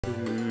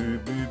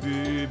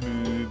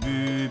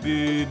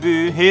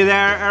Hey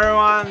there,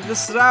 everyone.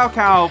 This is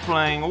Cow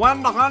playing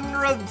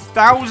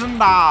 100,000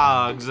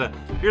 dogs.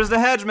 Here's the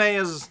hedge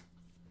maze.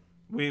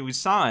 We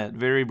saw it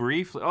very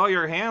briefly. Oh,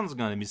 your hand's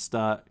gonna be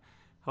stuck.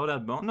 Oh,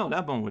 that bone? No,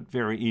 that bone would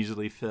very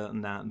easily fit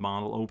in that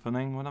bottle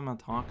opening. What am I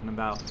talking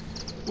about?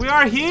 We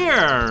are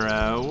here.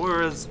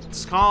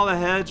 It's called a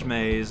hedge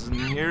maze, and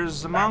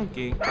here's the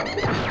monkey.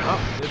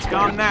 Oh, it's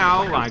gone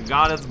now. I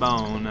got its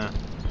bone.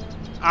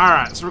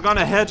 Alright, so we're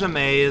gonna hedge a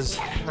maze.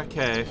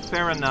 Okay,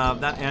 fair enough.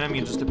 That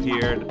enemy just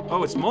appeared.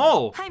 Oh, it's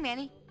Mole! Hi,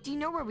 Manny. Do you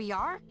know where we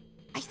are?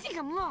 I think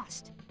I'm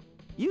lost.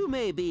 You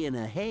may be in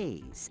a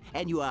haze,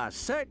 and you are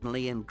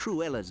certainly in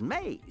Cruella's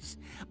maze.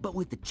 But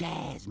with the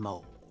jazz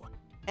mole,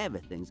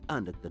 everything's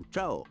under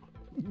control.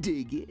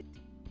 Dig it?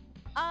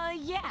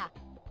 Yeah.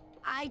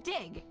 I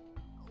dig.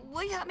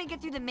 Will you help me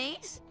get through the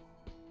maze?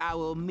 I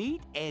will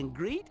meet and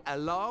greet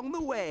along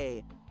the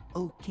way,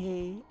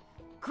 okay?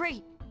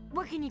 Great.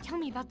 What can you tell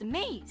me about the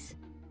maze?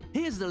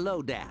 Here's the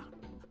lowdown.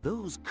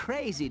 Those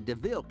crazy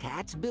DeVille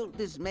cats built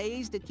this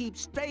maze to keep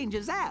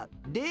strangers out.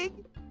 Dig?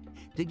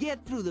 To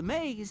get through the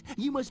maze,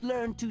 you must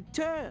learn to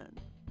turn.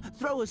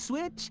 Throw a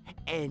switch,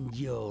 and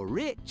you're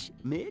rich,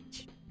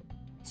 Mitch.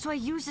 So I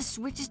use the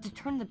switches to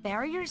turn the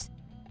barriers?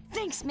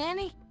 Thanks,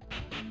 Manny.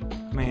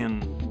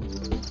 Man,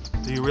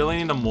 do you really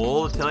need a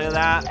mole to tell you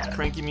that,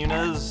 Frankie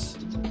Muniz?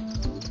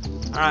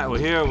 Alright, well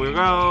here we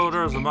go.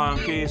 There's a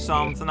monkey,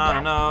 something I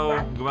don't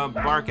know. Go out,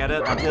 bark at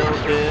it until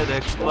it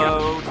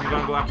explodes. I'm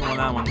gonna go after one of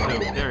that one too.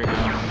 There you go.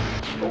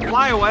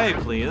 Fly away,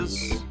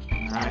 please.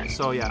 Alright,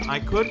 so yeah, I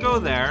could go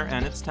there,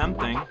 and it's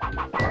tempting.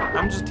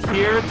 I'm just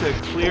here to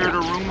clear the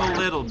room a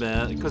little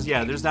bit, because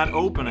yeah, there's that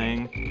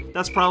opening.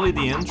 That's probably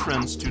the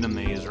entrance to the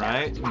maze,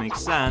 right?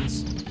 Makes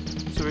sense.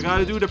 So we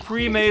gotta do the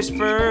pre-maze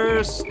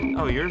first.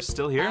 Oh, you're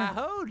still here?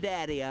 Aho,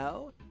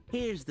 Daddy-O.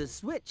 Here's the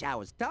switch I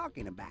was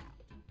talking about.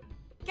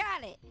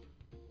 Got it.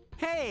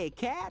 Hey,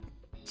 cat,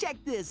 check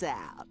this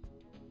out.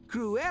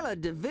 Cruella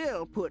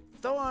DeVille put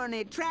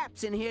thorny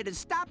traps in here to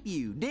stop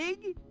you,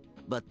 dig?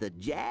 But the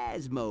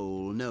jazz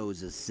mole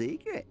knows a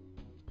secret.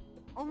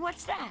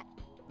 What's that?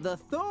 The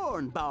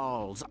thorn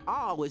balls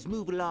always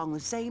move along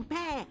the same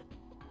path.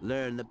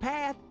 Learn the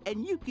path,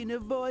 and you can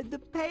avoid the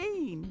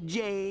pain,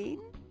 Jane.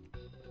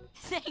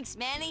 Thanks,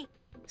 Manny.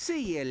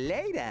 See you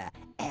later,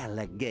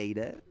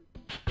 alligator.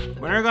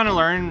 When are you gonna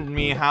learn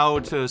me how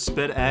to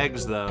spit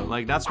eggs, though?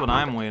 Like, that's what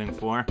I'm waiting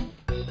for.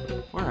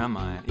 Where am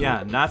I?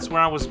 Yeah, that's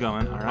where I was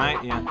going.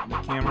 Alright, yeah, the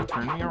camera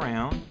turned me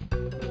around.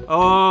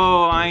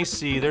 Oh, I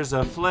see. There's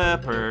a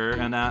flipper,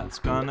 and that's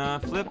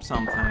gonna flip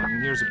something.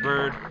 And here's a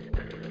bird.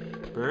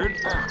 Bird?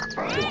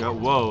 There you go.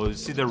 Whoa, you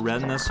see the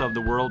redness of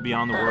the world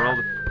beyond the world?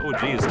 Oh,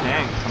 geez,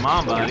 Tank. Come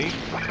on, buddy.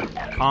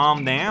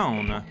 Calm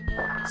down.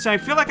 See, I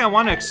feel like I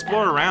want to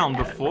explore around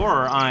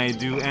before I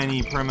do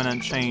any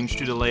permanent change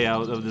to the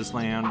layout of this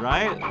land,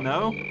 right?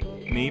 No?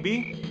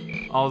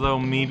 Maybe? Although,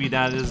 maybe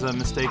that is a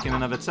mistake in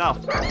and of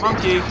itself.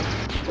 Monkey!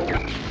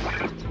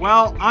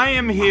 Well, I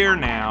am here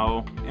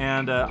now,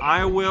 and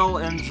I will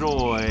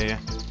enjoy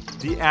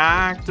the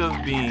act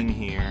of being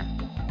here.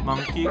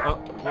 Monkey, oh,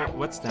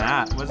 what's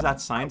that? What does that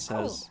sign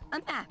says?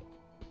 Cool. A map.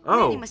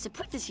 Oh. Manny must have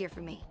put this here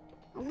for me.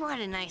 What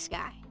a nice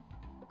guy.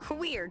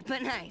 Weird,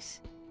 but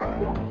nice.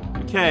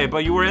 Okay,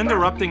 but you were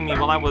interrupting me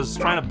while I was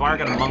trying to bark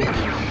at a monkey,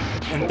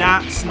 and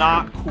that's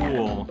not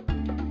cool.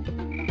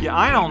 Yeah,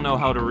 I don't know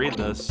how to read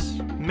this.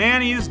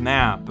 Manny's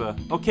map.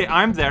 Okay,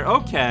 I'm there.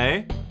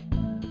 Okay.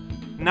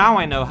 Now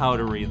I know how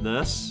to read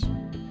this.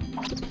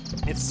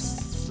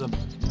 It's a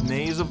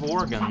maze of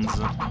organs.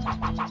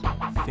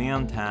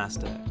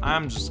 Fantastic.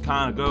 I'm just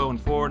kind of going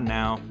forward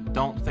now.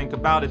 Don't think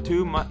about it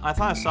too much. I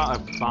thought I saw a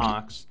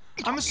box.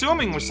 I'm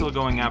assuming we're still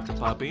going after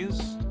puppies.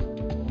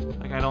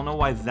 Like, I don't know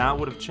why that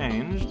would have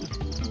changed.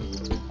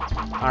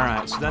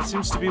 Alright, so that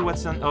seems to be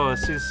what's in... Oh,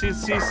 see,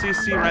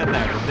 right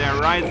there.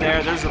 Right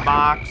there. There's a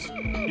box.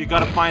 You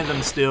gotta find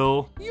them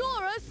still. You're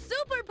a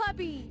super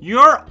puppy!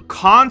 You're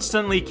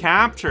constantly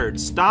captured.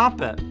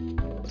 Stop it.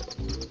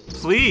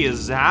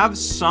 Please, have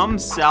some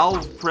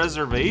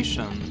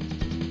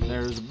self-preservation.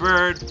 There's a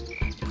bird.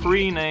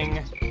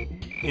 Preening.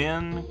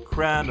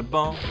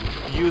 Incredible.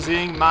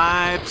 Using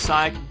my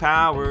psychic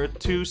power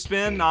to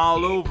spin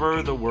all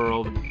over the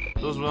world.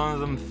 Those were one of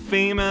them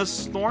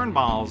famous thorn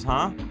balls,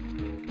 huh?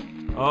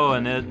 Oh,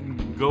 and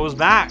it goes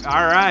back.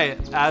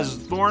 Alright, as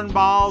thorn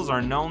balls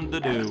are known to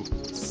do.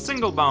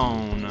 Single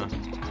bone.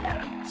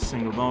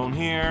 Single bone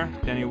here,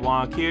 then you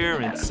walk here,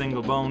 and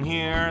single bone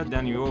here,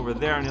 then you're over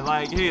there, and you're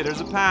like, hey,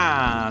 there's a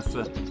path.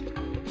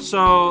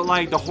 So,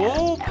 like, the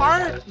whole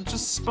part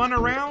just spun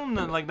around,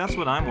 and, like, that's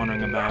what I'm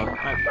wondering about.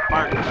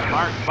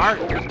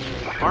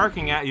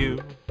 Barking at you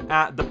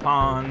at the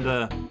pond.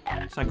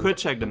 So I could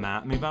check the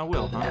map. Maybe I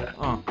will, huh?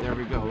 Oh, there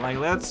we go. Like,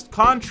 let's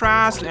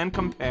contrast and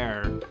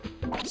compare.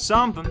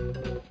 Something.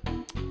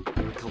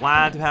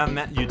 Glad to have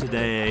met you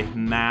today,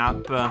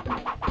 map.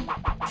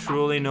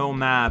 Truly no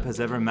map has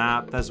ever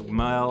mapped as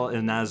well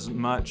and as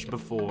much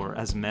before.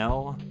 As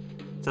Mel?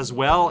 It's as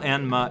well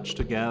and much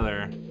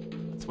together.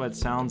 That's what it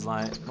sounds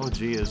like. Oh,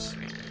 geez.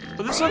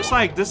 But this looks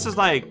like this is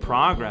like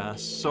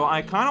progress. So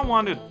I kind of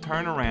want to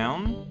turn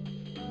around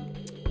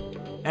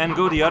and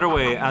go the other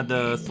way at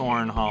the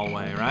thorn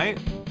hallway, right?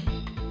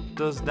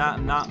 Does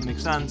that not make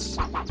sense?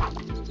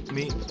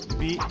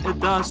 It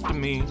does to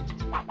me.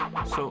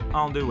 So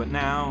I'll do it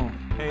now.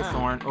 Hey,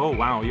 Thorn. Oh,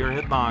 wow, your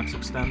hitbox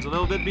extends a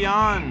little bit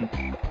beyond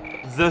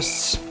the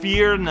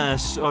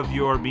sphereness of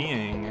your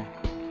being.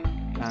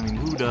 I mean,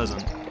 who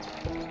doesn't?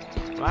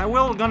 I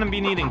will gonna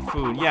be needing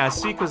food. Yeah,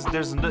 see, because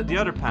there's the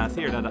other path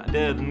here that I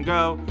didn't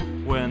go.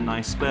 When I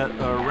sped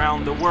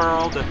around the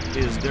world,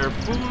 is there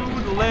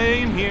food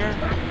laying here?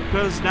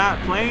 Because that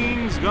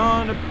plane's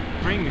gonna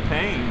bring me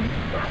pain.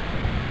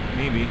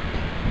 Maybe.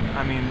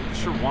 I mean, it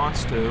sure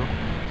wants to.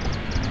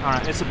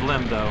 Alright, it's a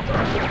blimp though.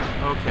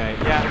 Okay,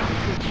 yeah,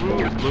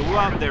 blew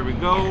up, there we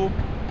go.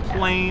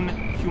 Plane,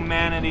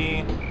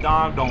 humanity,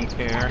 dog don't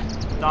care.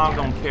 Dog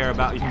don't care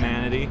about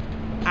humanity.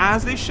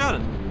 As they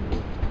shouldn't.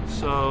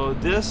 So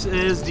this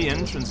is the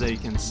entrance that you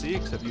can see,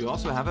 except you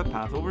also have a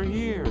path over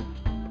here.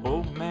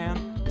 Oh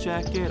man,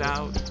 check it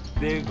out.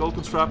 Big old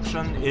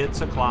construction,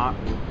 it's a clock.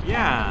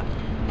 Yeah,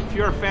 if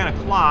you're a fan of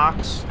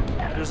clocks,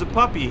 there's a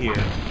puppy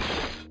here.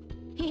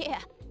 Yeah,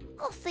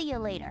 I'll see you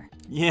later.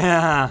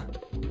 Yeah,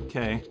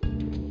 okay,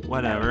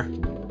 whatever.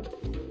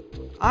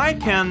 I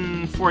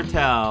can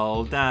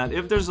foretell that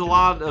if there's a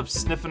lot of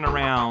sniffing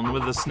around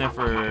with the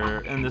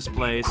sniffer in this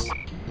place,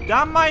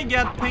 that might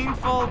get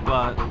painful,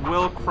 but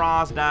we'll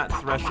cross that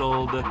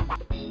threshold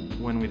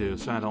when we do.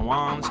 So I don't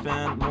want to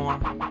spend more.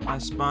 I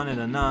spun it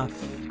enough.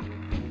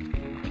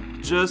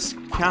 Just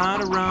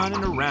kind of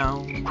running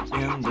around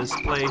in this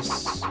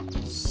place.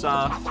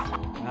 Stuff.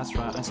 That's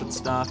right, I said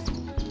stuff.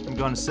 I'm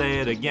going to say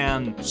it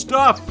again.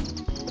 Stuff!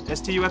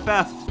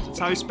 S-T-U-F-F. That's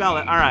how you spell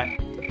it. Alright.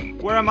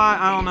 Where am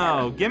I? I don't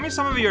know. Give me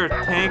some of your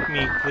tank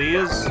meat,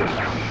 please.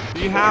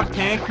 Do you have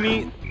tank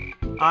meat?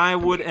 I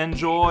would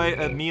enjoy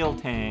a meal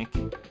tank,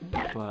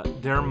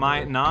 but there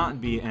might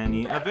not be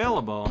any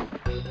available.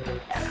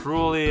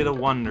 Truly the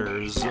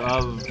wonders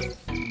of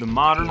the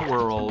modern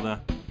world.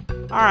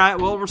 Alright,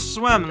 well, we're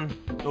swimming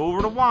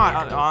over the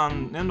water,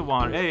 in the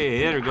water. Hey,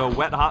 here we go,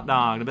 wet hot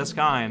dog, the best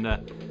kind.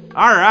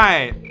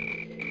 Alright.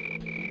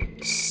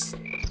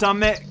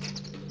 Stomach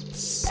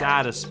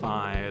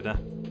satisfied.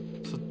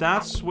 So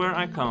that's where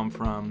I come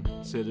from.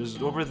 See,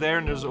 there's over there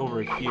and there's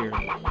over here.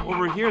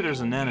 Over here there's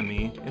an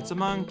enemy. It's a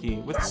monkey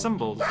with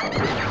symbols.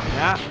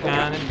 Yeah,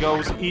 and it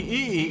goes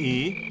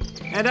E-E-E-E.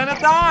 And then it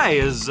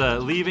dies,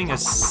 leaving a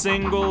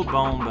single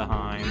bone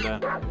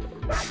behind.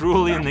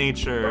 Truly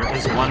nature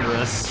is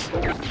wondrous.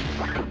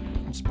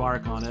 Just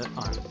bark on it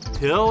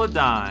until it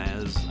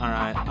dies.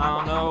 Alright, I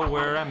don't know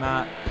where I'm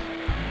at.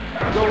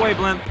 Go away,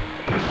 blimp.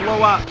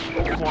 Blow up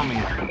for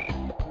me.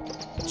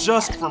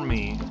 Just for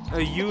me.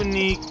 A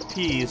unique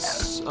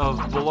piece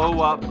of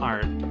blow-up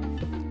art.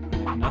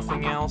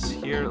 Nothing else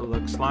here, it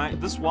looks like.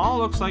 This wall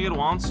looks like it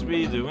wants to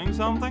be doing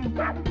something.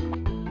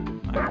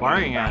 I'm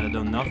barking at it,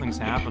 though nothing's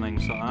happening,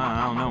 so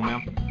I don't know,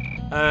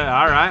 man.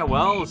 Alright,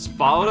 well, let's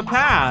follow the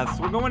path.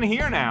 We're going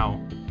here now.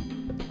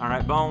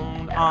 Alright,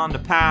 bone on the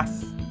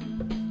path.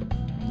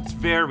 It's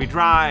very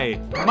dry.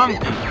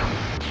 Monkey!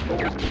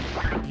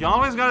 You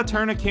always gotta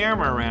turn the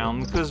camera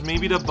around, because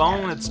maybe the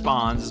bone it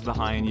spawns is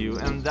behind you,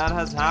 and that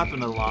has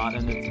happened a lot,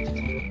 and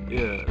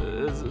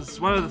it's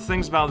one of the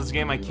things about this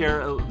game I care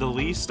the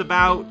least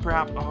about.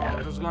 Perhaps,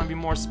 there's gonna be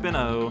more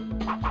Spino.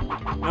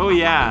 Oh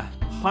yeah,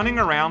 hunting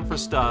around for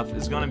stuff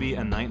is gonna be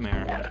a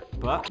nightmare.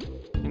 But,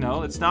 you know,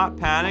 let's not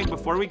panic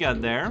before we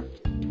get there.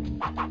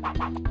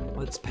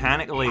 Let's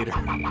panic later.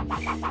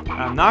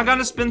 I'm not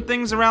gonna spin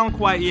things around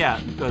quite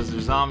yet, because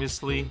there's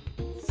obviously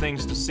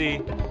things to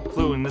see,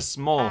 including this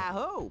mole.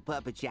 Hi-ho,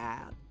 puppet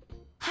child.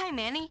 Hi,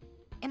 Manny.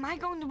 Am I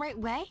going the right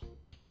way?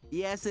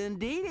 Yes,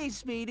 indeedy,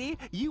 Speedy.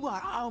 You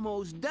are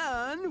almost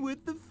done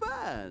with the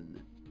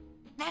fun.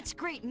 That's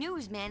great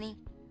news, Manny.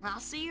 I'll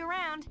see you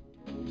around.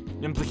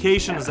 The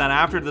implication is that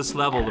after this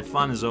level, the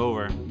fun is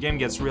over. The game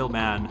gets real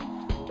bad.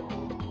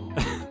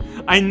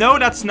 I know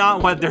that's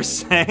not what they're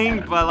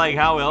saying, but like,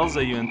 how else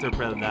do you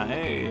interpret that?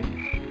 Hey,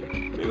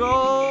 big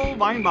ol'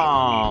 wine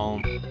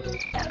ball.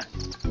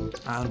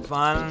 I'm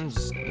fine,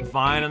 just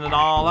finding it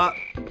all up.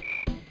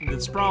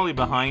 It's probably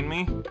behind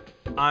me.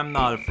 I'm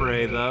not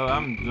afraid though.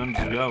 I'm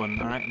just going.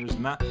 All right, there's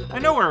the map. I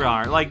know where we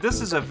are. Like,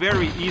 this is a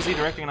very easy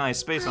to recognize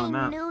space on the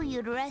map. I knew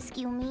you'd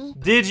rescue me.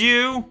 Did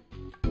you?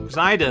 Because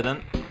I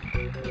didn't.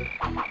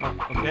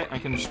 Oh, okay, I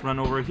can just run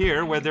over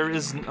here where there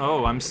is.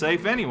 Oh, I'm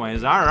safe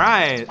anyways. All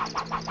right.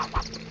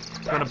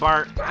 Gonna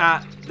bark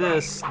at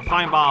this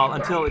fine ball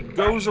until it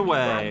goes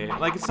away.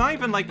 Like, it's not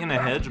even like in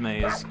a hedge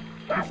maze.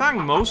 In fact,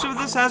 most of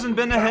this hasn't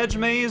been a hedge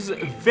maze.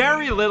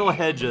 Very little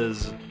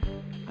hedges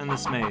in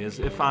this maze.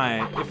 If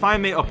I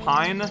may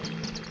opine,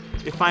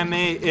 if I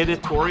may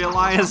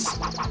editorialize,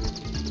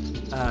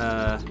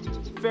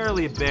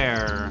 fairly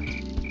bare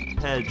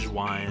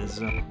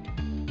hedge-wise.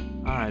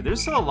 Alright,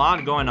 there's still a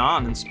lot going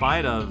on in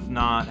spite of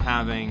not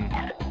having...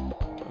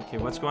 Okay,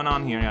 what's going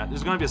on here? Yeah,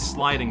 there's gonna be a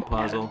sliding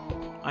puzzle.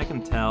 I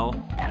can tell.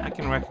 I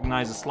can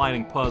recognize a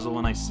sliding puzzle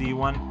when I see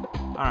one.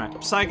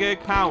 Alright,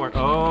 psychic power.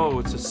 Oh,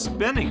 it's a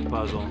spinning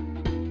puzzle.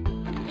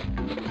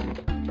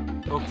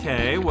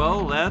 Okay,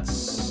 well,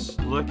 let's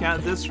look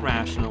at this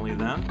rationally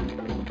then.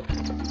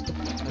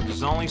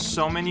 There's only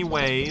so many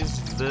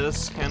ways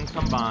this can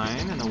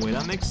combine in a way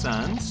that makes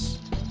sense.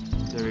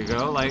 There we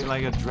go, like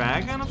a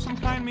dragon of some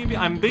kind, maybe?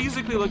 I'm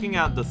basically looking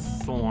at the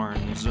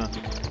thorns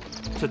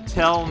to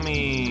tell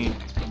me...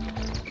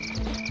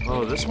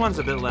 Oh, this one's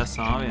a bit less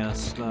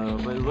obvious, though,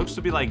 but it looks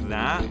to be like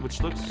that,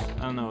 which looks,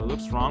 I don't know, it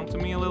looks wrong to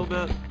me a little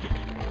bit.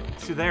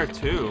 See, there,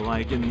 too,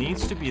 like, it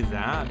needs to be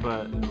that,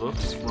 but it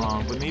looks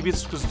wrong, but maybe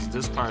it's because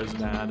this part is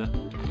bad.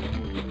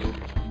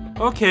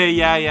 Okay,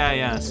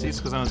 yeah, see, it's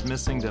because I was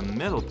missing the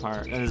middle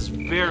part. That is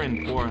very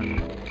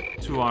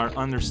important to our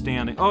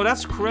understanding. Oh,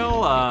 that's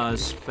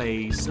Krilla's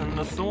face and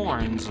the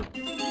thorns.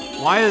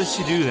 Why does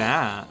she do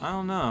that? I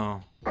don't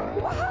know.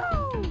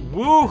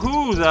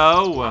 Woohoo,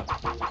 though!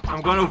 I'm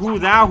gonna hoo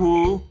that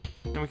hoo,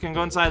 and we can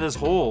go inside this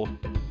hole.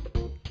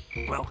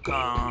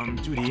 Welcome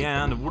to the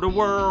end of the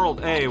world.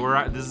 Hey,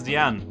 this is the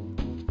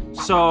end.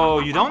 So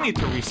you don't need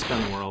to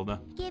respin the world.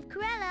 Give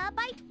Krilla a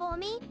bite for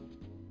me.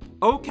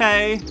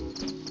 Okay,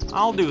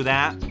 I'll do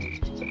that.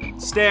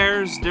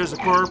 Stairs, there's a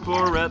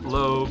corporate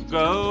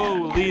logo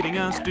leading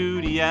us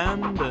to the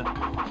end, but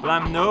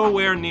I'm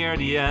nowhere near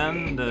the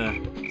end.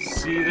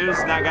 See, there's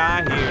that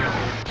guy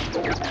here.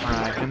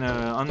 Alright, in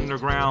an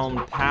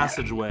underground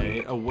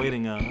passageway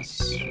awaiting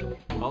us.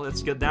 Well,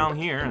 let's get down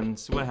here and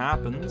see what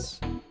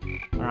happens.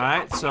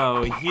 Alright,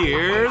 so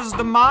here's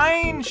the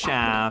mine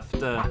shaft.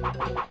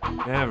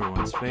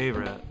 Everyone's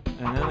favorite.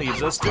 And it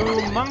leads us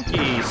to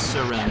Monkey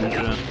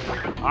Syringe.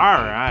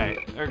 Alright,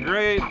 a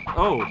great...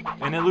 Oh,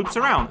 and it loops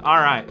around.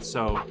 Alright,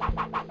 so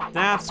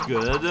that's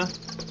good.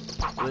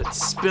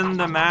 Let's spin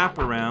the map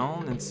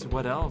around and see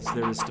what else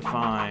there is to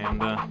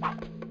find.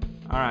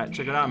 Alright,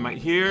 check it out. Right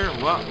here.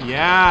 Well,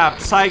 yeah,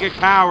 psychic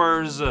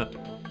powers.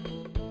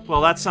 Well,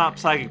 that's not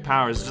psychic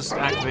powers, just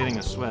activating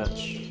a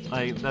switch.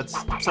 Like, that's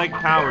psychic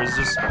powers,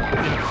 just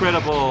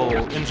incredible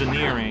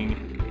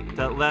engineering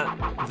that let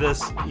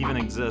this even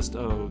exist.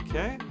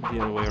 Okay, the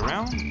other way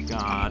around.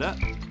 Got it.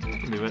 I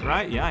can do it,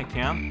 right? Yeah, I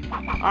can.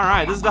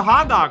 Alright, this is the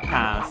hot dog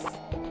path.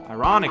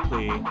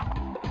 Ironically,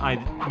 I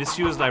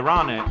misused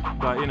ironic,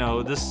 but you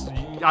know,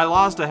 I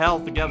lost a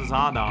health to get this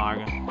hot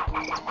dog.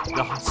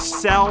 The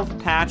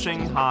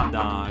self-patching hot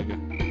dog.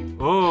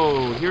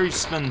 Oh, here you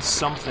spin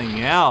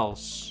something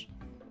else.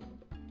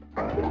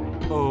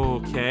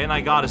 Okay, and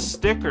I got a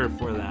sticker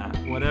for that,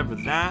 whatever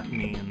that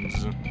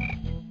means.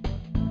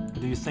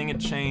 Do you think it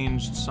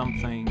changed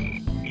something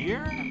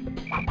here?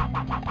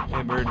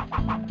 Hey, bird.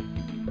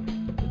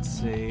 Let's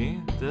see.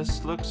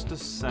 This looks the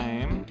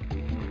same.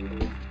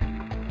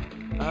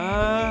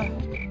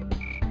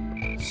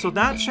 So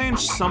that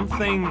changed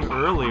something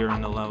earlier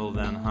in the level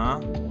then,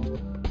 huh?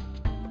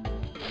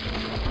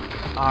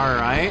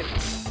 Alright.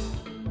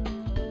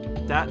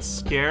 That's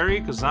scary,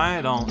 because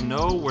I don't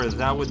know where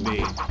that would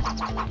be.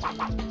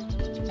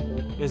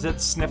 Is it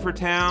Sniffer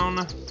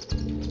Town?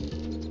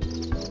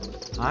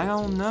 I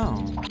don't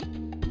know.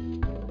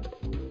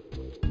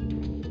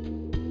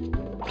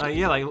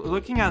 Yeah, like,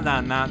 looking at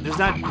that map, there's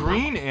that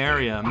green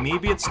area.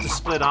 Maybe it's to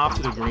split off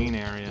to the green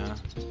area.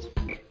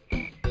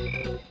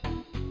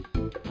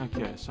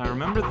 Okay, so I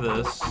remember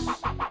this.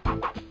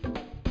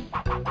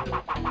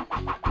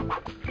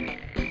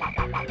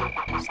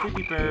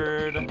 Sleepy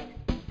bird.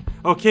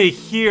 Okay,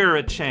 here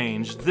it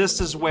changed. This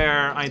is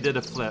where I did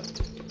a flip.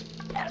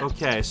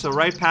 Okay, so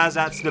right past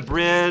that's the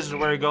bridge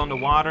where you go in the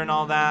water and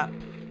all that.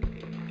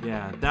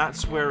 Yeah,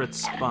 that's where it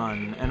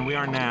spun. And we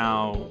are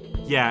now,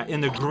 yeah, in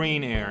the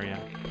green area.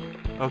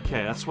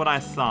 Okay, that's what I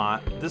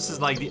thought. This is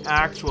like the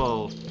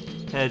actual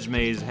hedge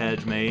maze.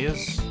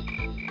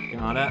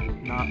 Got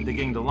it. Not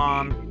digging the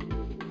lawn.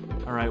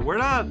 Alright,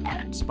 where'd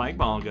that spike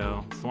ball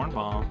go? Thorn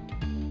ball.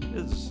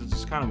 It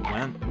just kind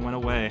of went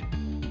away.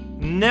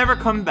 Never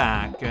come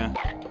back.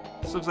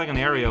 This looks like an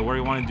area where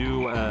you want to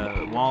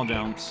do wall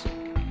jumps.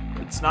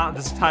 It's not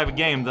this type of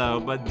game though,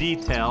 but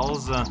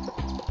details.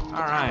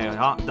 Alright,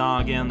 hot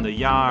dog in the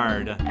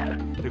yard.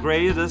 The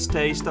greatest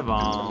taste of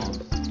all.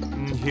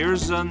 And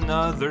here's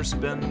another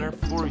spinner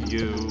for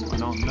you. I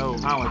don't know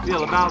how I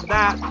feel about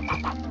that.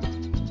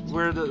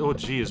 Oh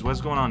geez, what's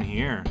going on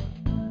here?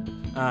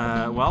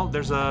 Well,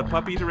 there's a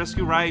puppy to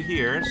rescue right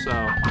here, so...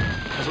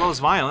 As well as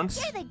violence.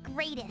 You're the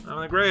greatest.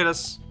 I'm the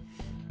greatest.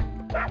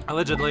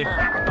 Allegedly. Oh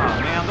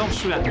man, don't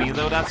shoot at me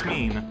though, that's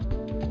mean.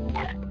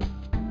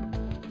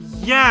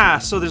 Yeah,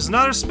 so there's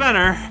another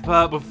spinner,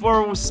 but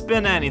before we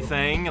spin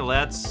anything,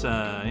 let's, you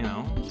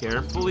know,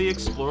 carefully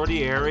explore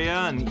the area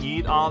and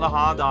eat all the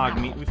hot dog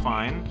meat we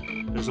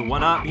find. There's a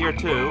 1-up here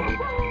too.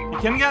 You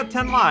can get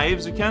 10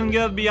 lives, you can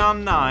get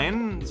beyond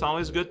 9. It's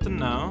always good to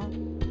know.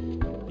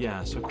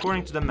 Yeah, so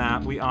according to the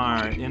map, we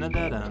are in a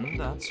dead end.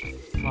 That's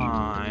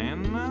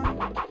fine.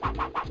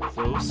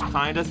 Those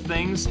kind of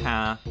things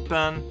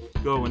happen.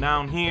 Going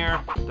down here.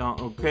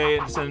 Okay,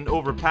 it's an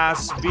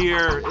overpass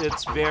sphere.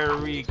 It's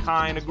very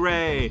kind of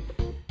gray.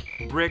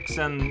 bricks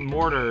and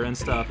mortar and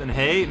stuff. And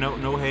hay?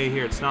 No hay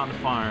here. It's not in the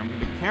farm.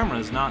 The camera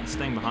is not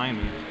staying behind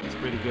me. It's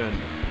pretty good.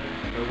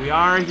 But we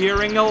are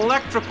hearing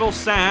electrical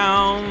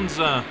sounds.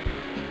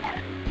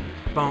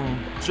 Bone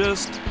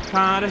just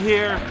kinda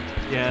here.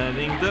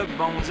 Getting the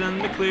bones in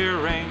the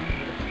clearing.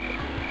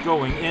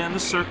 Going in a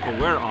circle.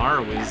 Where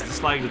are we? Is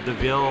this like the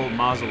DeVille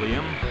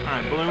Mausoleum?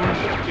 Alright, Balloon,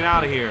 get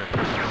out of here.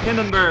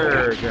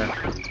 Hindenburg.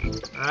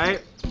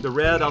 Alright, the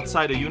red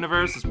outside the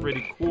universe is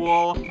pretty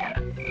cool.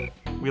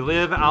 We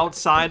live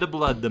outside the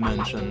blood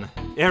dimension.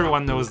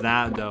 Everyone knows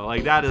that, though.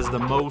 Like, that is the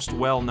most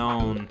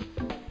well-known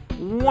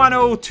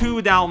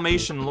 102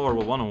 Dalmatian lore.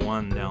 Well,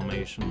 101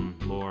 Dalmatian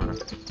lore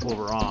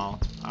overall.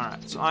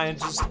 Alright, so I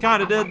just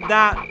kind of did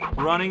that.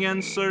 Running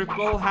in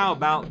circle. How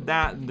about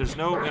that? There's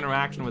no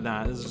interaction with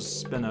that. This is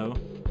just Spino.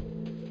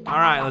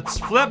 Alright, let's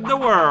flip the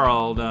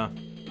world.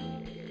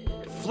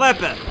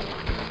 Flip it!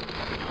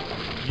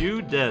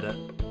 You did it.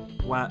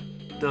 What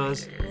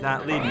does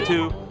that lead me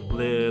to?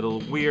 Little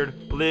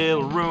weird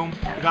little room.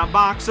 We got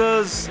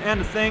boxes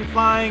and a thing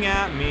flying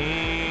at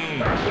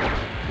me.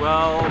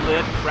 Well,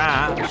 it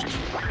crashed.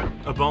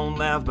 A bone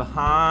left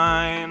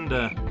behind.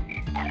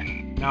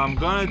 Now I'm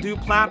gonna do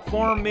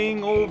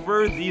platforming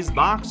over these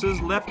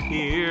boxes left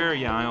here.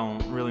 Yeah, I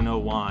don't really know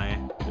why.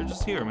 They're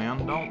just here,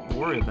 man. Don't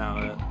worry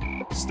about it.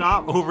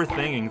 Stop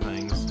overthinking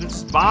things. They're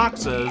just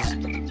boxes.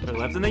 They're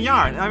left in the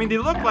yard. I mean, they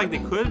look like they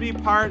could be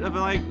part of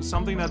like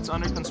something that's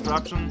under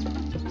construction.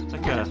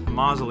 Like a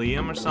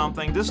mausoleum or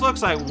something. This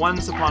looks like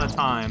once upon a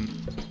time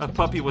a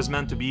puppy was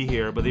meant to be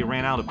here, but they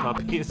ran out of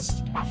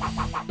puppies.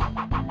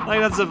 Like,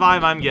 that's the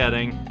vibe I'm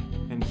getting.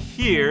 And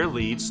here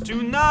leads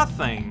to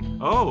nothing.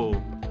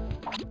 Oh.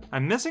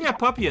 I'm missing a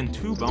puppy and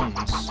 2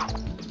 bones.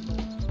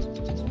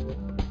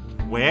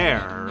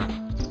 Where?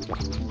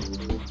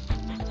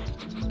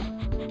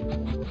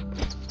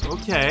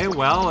 Okay,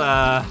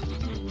 well,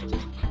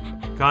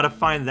 gotta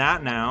find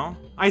that now.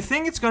 I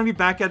think it's gonna be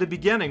back at the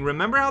beginning.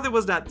 Remember how there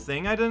was that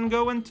thing I didn't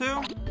go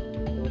into?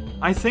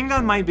 I think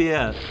that might be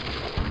it.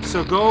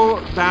 So go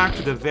back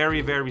to the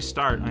very, very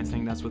start. I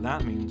think that's what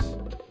that means.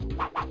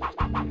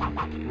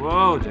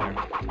 Whoa there.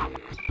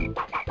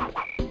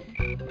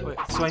 Wait,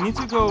 so I need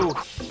to go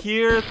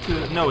here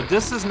to... No,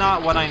 this is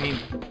not what I need.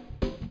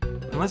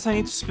 Unless I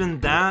need to spin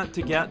that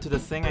to get to the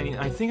thing I need.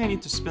 I think I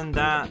need to spin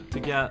that to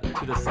get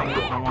to the thing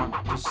that I want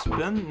to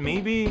spin.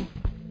 Maybe?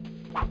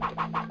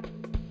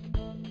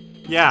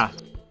 Yeah.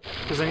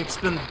 Because I need to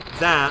spin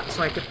that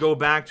so I could go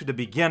back to the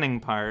beginning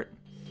part.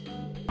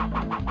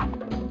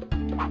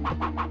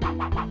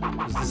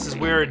 Because this is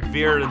where it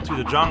veered into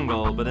the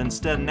jungle, but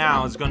instead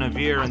now it's gonna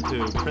veer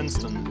into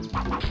Princeton.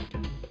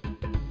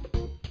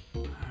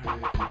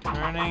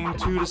 Alright, returning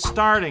to the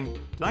starting.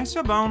 Did I see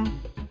a bone?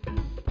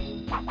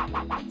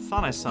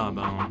 Thought I saw a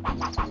bone.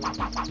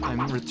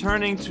 I'm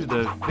returning to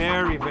the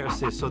very,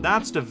 so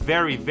that's the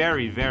very,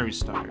 very, very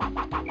start.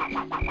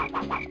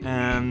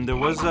 And there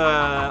was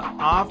a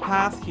off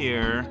path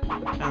here,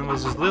 and there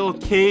was this little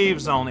cave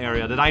zone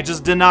area that I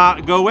just did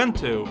not go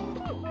into.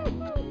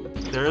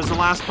 There is the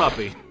last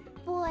puppy.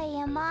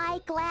 Boy, am I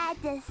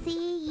glad to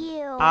see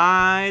you.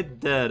 I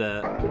did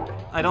it.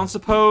 I don't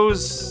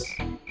suppose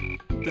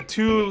the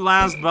 2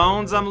 last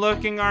bones I'm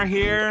looking are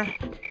here.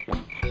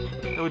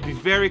 That would be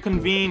very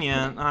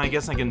convenient. I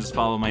guess I can just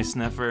follow my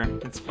sniffer.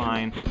 It's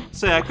fine.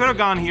 So yeah, I could have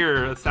gone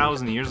here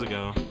 1,000 years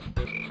ago.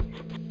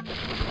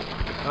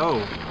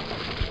 Oh.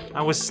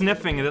 I was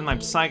sniffing and then my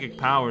psychic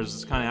powers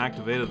just kind of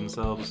activated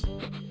themselves.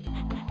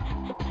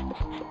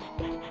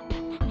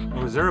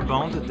 Oh, is there a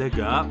bone to dig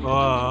up?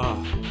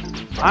 Oh.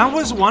 I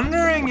was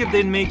wondering if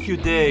they'd make you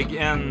dig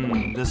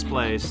in this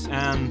place,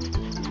 and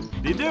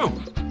they do.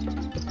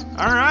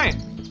 Alright.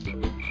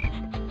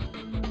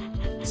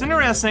 It's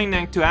interesting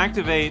that to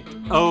activate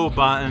O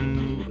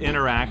button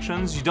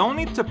interactions, you don't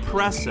need to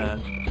press it.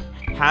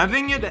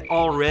 Having it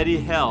already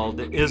held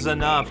is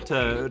enough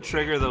to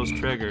trigger those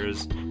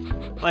triggers.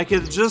 Like,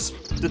 it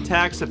just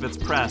detects if it's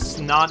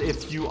pressed, not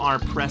if you are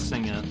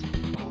pressing it.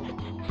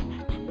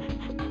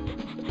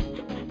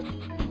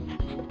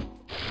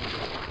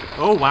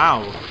 Oh,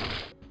 wow.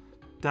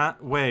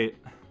 Wait.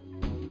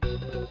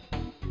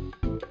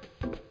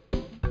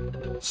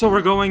 So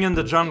we're going in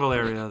the jungle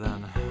area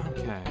then.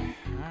 Okay,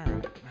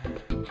 alright.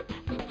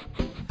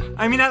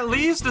 I mean, at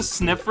least the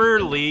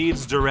sniffer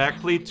leads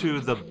directly to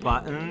the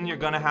button you're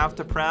gonna have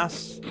to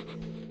press.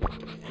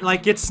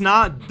 Like, it's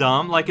not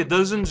dumb. Like, it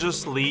doesn't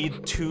just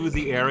lead to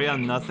the area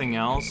and nothing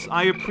else.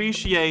 I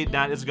appreciate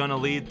that it's gonna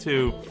lead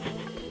to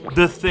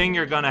the thing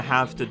you're gonna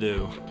have to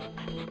do.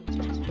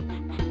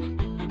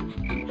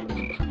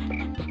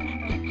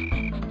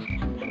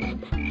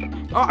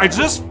 Oh, I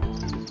just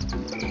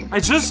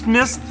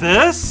missed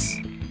this?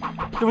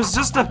 There was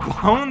just a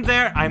bone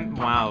there?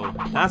 Wow,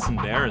 that's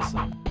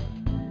embarrassing.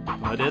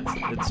 But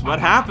it's what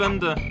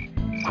happened.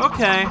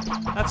 Okay,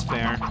 that's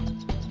fair.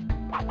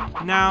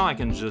 Now I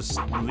can just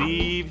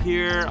leave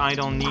here. I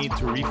don't need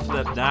to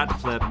reflip that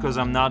flip because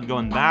I'm not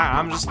going back.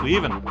 I'm just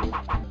leaving.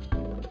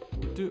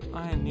 Do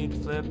I need to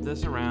flip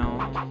this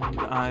around?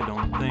 I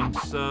don't think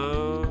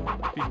so.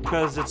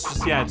 Because it's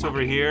just, yeah, it's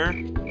over here.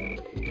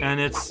 And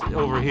it's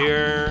over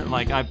here.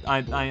 Like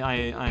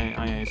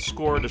I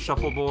scored the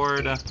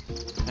shuffleboard,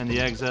 and the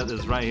exit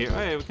is right here.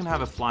 Hey, we can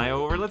have a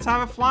flyover. Let's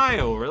have a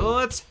flyover.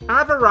 Let's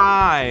have a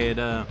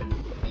ride.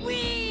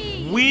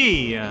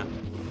 Wee.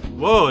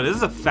 Whoa, this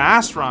is a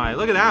fast ride.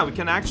 Look at that. We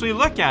can actually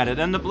look at it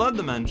in the blood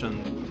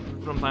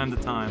dimension from time to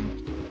time.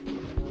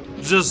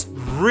 Just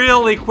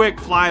really quick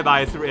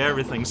flyby through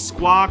everything.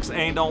 Squawks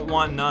don't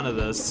want none of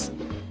this.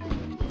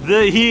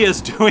 He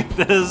is doing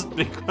this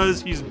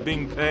because he's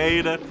being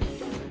paid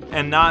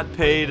and not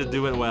paid to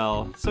do it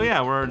well. So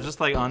yeah, we're just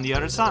like on the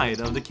other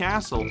side of the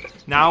castle.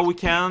 Now we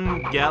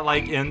can get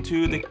like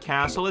into the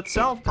castle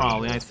itself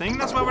probably. I think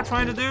that's what we're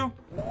trying to do.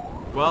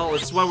 Well,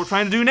 it's what we're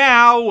trying to do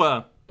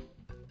now.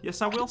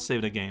 Yes, I will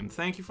save the game.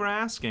 Thank you for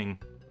asking.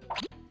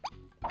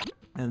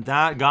 And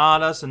that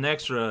got us an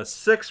extra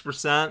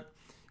 6%.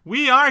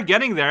 We are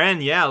getting there,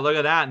 and yeah, look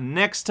at that.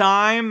 Next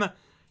time,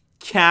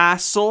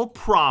 castle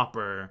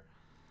proper.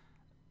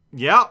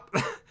 Yep.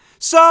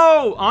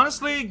 So,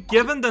 honestly,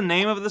 given the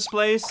name of this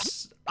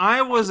place,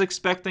 I was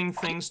expecting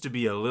things to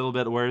be a little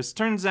bit worse.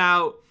 Turns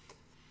out,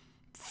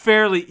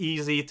 fairly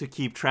easy to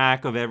keep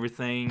track of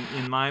everything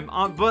in my...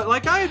 but,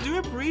 like, I do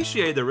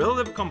appreciate the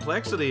relative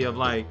complexity of,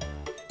 like,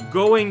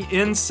 going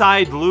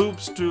inside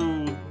loops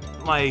to,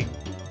 like,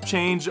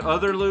 change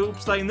other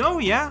loops. Like, no,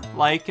 yeah,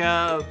 like,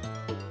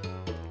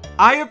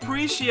 I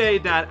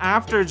appreciate that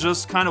after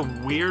just kind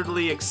of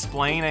weirdly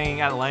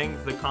explaining at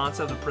length the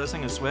concept of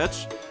pressing a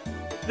switch,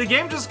 the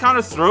game just kind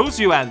of throws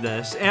you at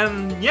this.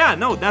 And yeah,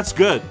 no, that's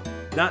good.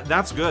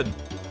 That's good.